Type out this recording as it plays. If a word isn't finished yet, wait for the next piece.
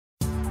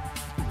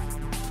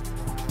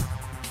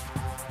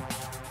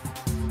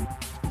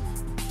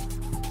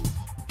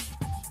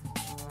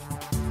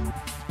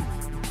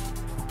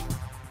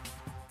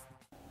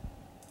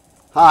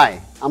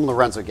Hi, I'm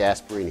Lorenzo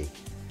Gasparini,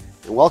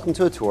 and welcome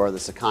to a tour of the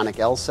Sekonic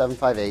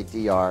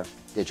L758DR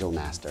Digital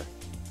Master.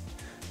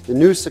 The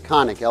new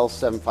Sekonic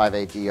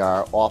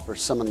L758DR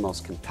offers some of the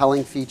most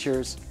compelling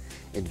features,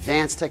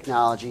 advanced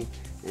technology,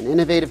 and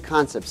innovative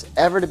concepts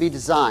ever to be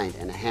designed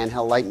in a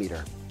handheld light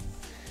meter.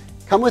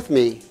 Come with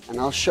me and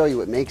I'll show you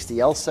what makes the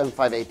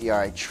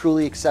L758DR a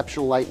truly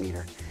exceptional light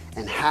meter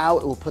and how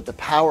it will put the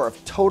power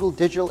of total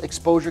digital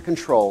exposure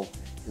control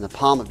in the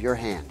palm of your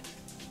hand.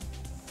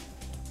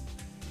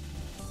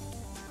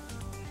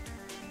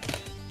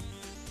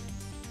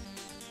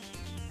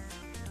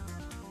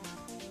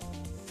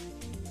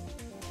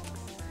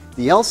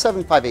 The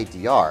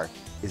L758DR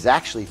is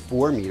actually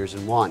 4 meters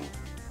in one.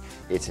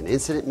 It's an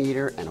incident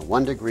meter and a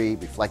 1-degree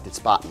reflected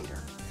spot meter.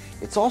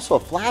 It's also a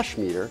flash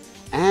meter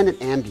and an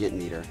ambient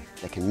meter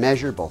that can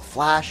measure both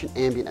flash and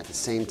ambient at the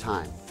same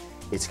time.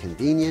 It's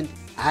convenient,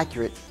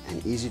 accurate,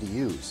 and easy to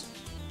use.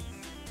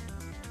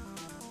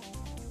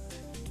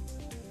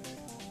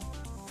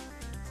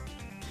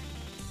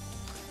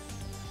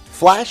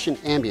 Flash and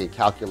ambient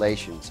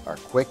calculations are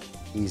quick,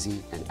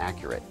 easy, and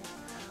accurate.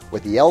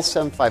 With the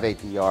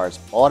L758DR's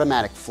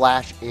automatic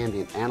flash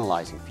ambient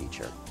analyzing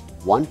feature,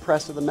 one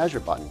press of the measure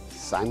button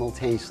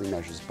simultaneously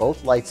measures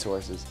both light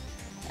sources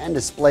and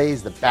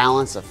displays the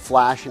balance of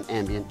flash and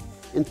ambient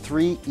in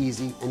 3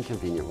 easy and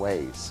convenient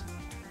ways.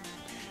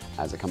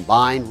 As a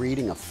combined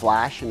reading of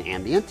flash and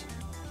ambient,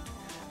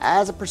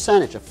 as a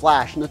percentage of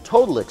flash in the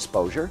total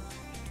exposure,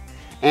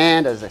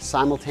 and as a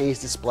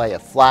simultaneous display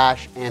of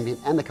flash, ambient,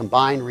 and the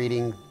combined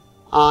reading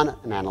on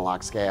an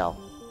analog scale.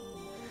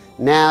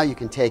 Now you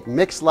can take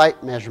mixed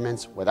light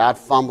measurements without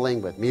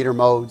fumbling with meter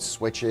modes,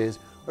 switches,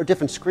 or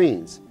different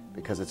screens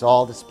because it's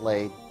all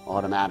displayed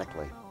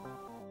automatically.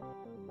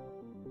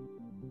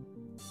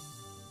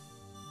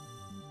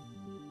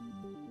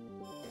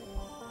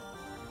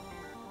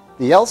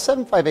 The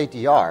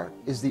L758DR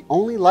is the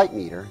only light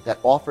meter that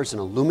offers an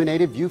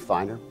illuminated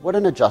viewfinder with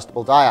an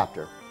adjustable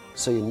diopter,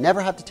 so you never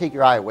have to take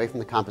your eye away from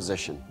the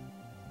composition.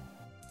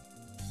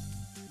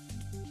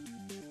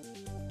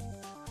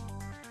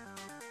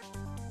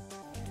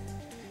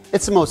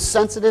 It's the most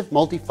sensitive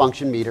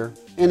multifunction meter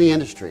in the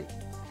industry.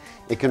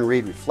 It can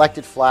read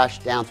reflected flash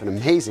down to an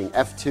amazing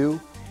f2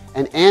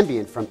 and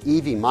ambient from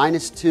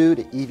EV-2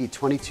 to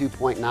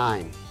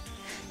EV22.9.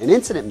 In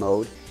incident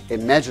mode,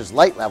 it measures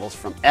light levels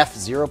from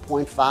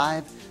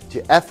f0.5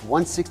 to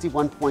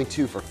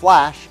f161.2 for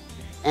flash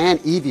and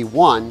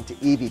EV1 to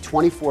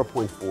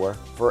EV24.4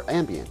 for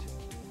ambient.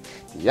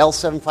 The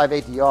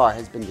L758DR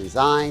has been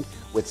designed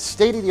with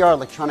state-of-the-art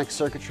electronic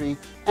circuitry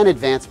and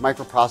advanced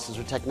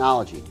microprocessor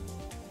technology,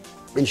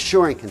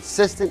 ensuring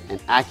consistent and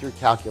accurate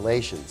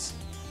calculations.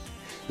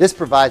 This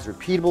provides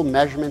repeatable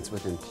measurements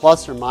within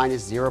plus or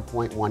minus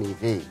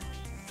 0.1 EV.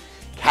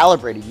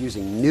 Calibrated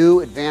using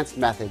new advanced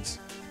methods,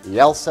 the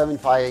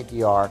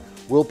L758DR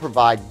will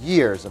provide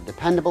years of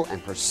dependable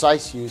and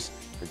precise use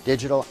for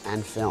digital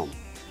and film.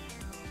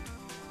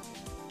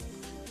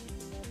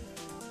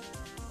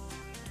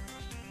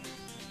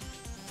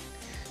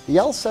 The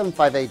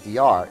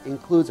L758DR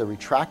includes a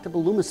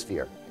retractable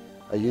lumisphere,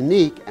 a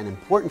unique and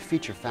important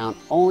feature found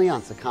only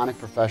on Sekonic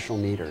professional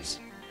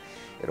meters.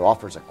 It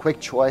offers a quick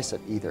choice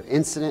of either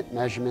incident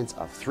measurements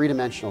of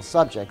 3-dimensional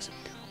subjects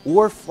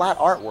or flat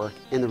artwork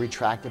in the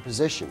retracted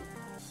position.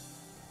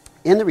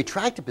 In the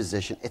retracted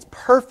position, it's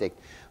perfect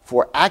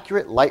for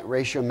accurate light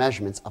ratio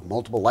measurements of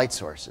multiple light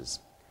sources.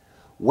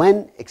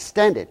 When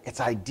extended,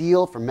 it's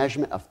ideal for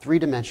measurement of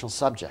 3-dimensional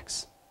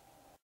subjects.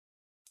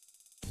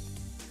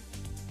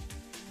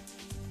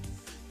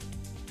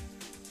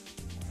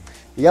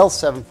 The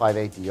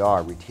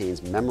L758DR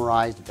retains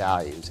memorized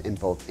values in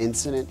both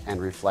incident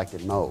and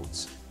reflected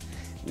modes.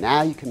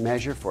 Now you can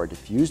measure for a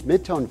diffused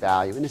midtone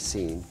value in a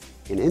scene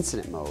in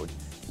incident mode,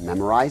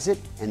 memorize it,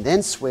 and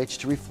then switch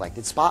to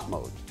reflected spot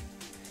mode.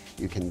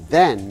 You can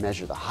then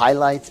measure the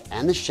highlights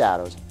and the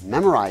shadows,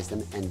 memorize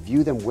them, and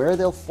view them where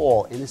they'll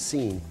fall in a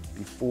scene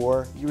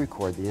before you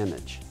record the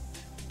image.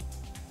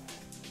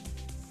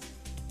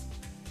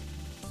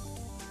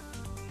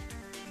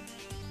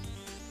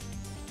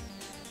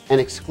 An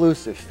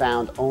exclusive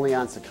found only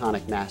on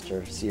Sekonic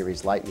Master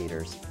Series light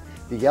meters,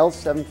 the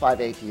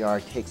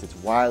L758DR takes its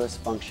wireless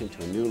function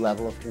to a new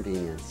level of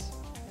convenience.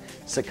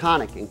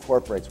 Sekonic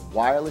incorporates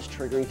wireless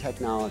triggering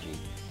technology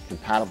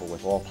compatible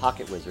with all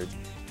PocketWizards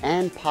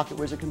and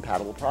PocketWizard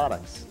compatible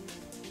products.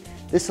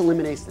 This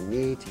eliminates the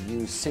need to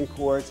use sync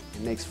cords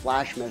and makes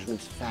flash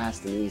measurements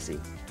fast and easy.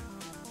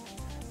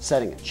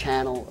 Setting a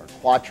channel or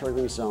quad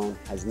triggering zone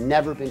has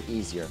never been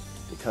easier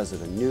because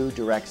of the new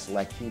Direct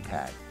Select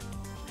keypad.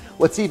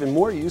 What's even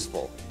more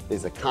useful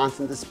is a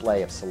constant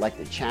display of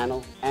selected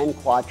channel and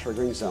quad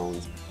triggering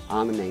zones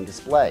on the main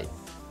display.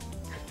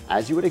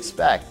 As you would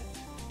expect,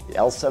 the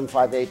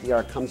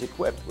L758DR comes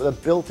equipped with a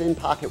built-in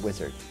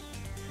PocketWizard.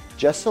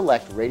 Just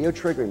select radio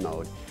triggering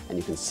mode and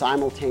you can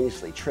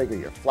simultaneously trigger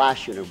your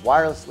flash unit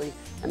wirelessly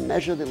and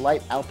measure the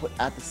light output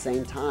at the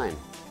same time.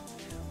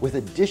 With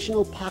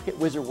additional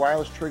PocketWizard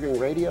wireless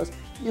triggering radios,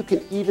 you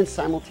can even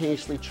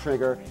simultaneously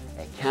trigger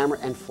a camera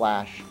and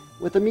flash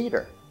with a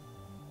meter.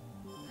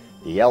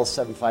 The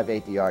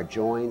L758DR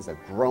joins a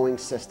growing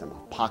system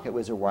of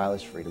PocketWizard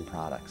Wireless Freedom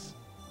products.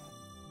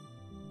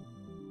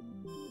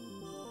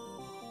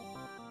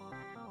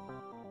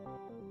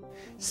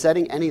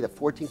 Setting any of the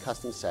 14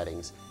 custom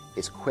settings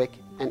is quick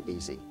and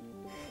easy.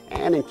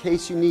 And in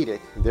case you need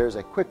it, there's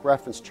a quick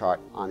reference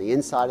chart on the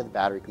inside of the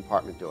battery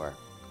compartment door.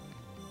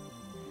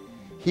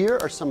 Here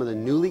are some of the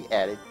newly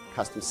added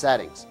custom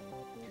settings.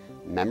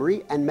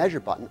 Memory and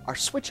measure button are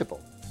switchable.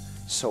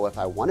 So if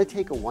I want to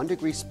take a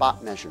 1-degree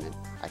spot measurement,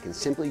 I can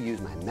simply use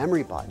my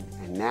memory button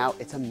and now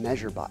it's a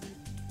measure button.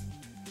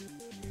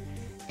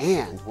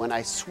 And when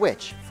I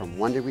switch from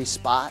 1-degree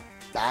spot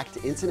back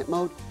to incident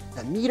mode,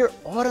 the meter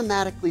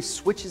automatically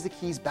switches the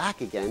keys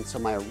back again, so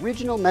my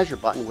original measure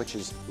button, which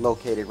is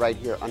located right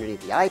here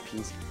underneath the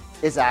eyepiece,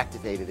 is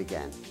activated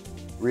again.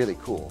 Really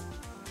cool.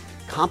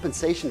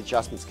 Compensation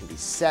adjustments can be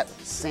set with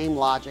the same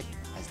logic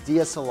as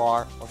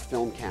DSLR or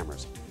film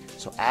cameras.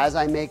 So as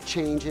I make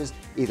changes,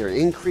 either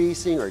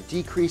increasing or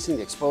decreasing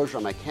the exposure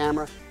on my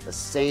camera, the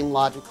same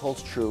logic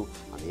holds true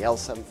on the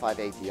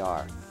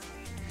L758DR.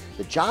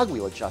 The jog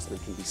wheel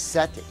adjustment can be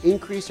set to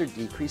increase or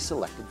decrease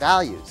selected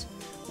values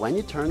when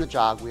you turn the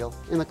jog wheel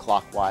in the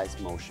clockwise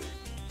motion.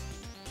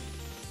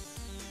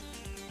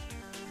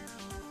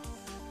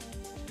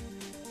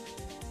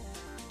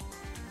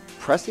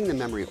 Pressing the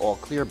memory all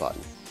clear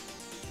button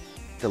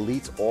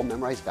deletes all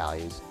memorized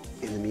values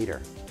in the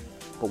meter.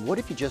 But what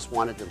if you just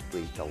wanted to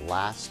delete the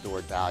last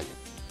stored value?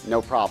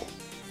 No problem.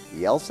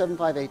 The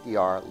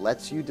L758DR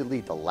lets you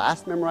delete the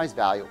last memorized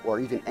value or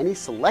even any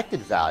selected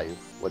value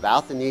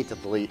without the need to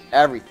delete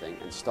everything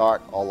and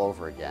start all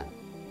over again.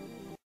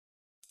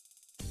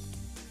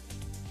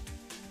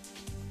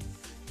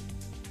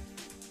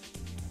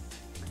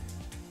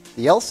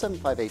 The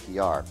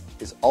L758DR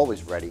is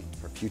always ready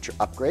for future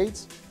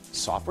upgrades,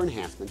 software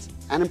enhancements,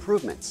 and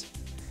improvements.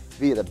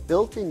 Via the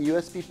built-in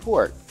USB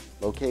port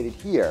located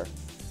here,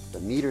 the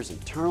meter's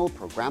internal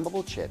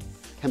programmable chip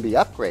can be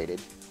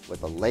upgraded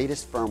with the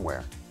latest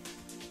firmware.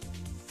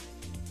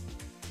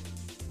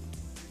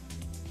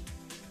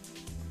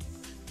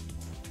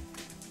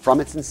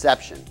 From its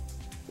inception,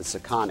 the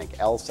Sekonic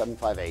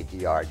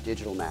L758DR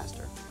Digital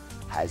Master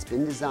has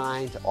been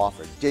designed to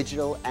offer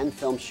digital and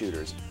film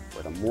shooters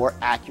with a more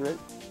accurate,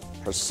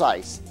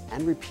 precise,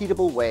 and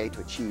repeatable way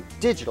to achieve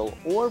digital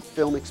or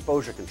film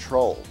exposure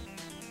control.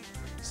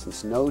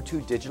 Since no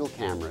two digital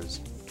cameras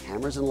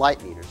and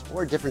light meters,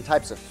 or different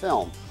types of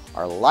film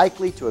are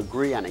likely to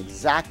agree on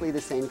exactly the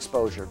same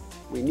exposure,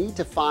 we need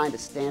to find a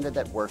standard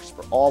that works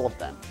for all of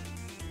them.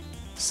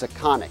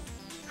 Sekonic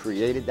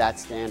created that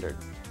standard.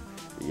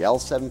 The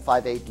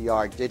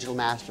L758DR Digital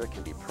Master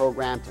can be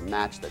programmed to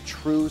match the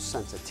true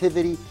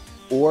sensitivity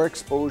or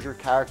exposure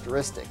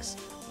characteristics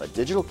of a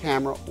digital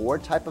camera or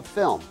type of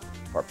film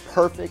for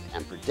perfect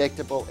and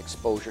predictable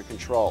exposure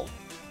control.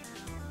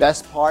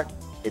 Best part,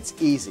 it's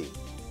easy.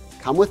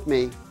 Come with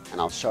me and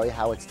I'll show you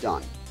how it's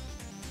done.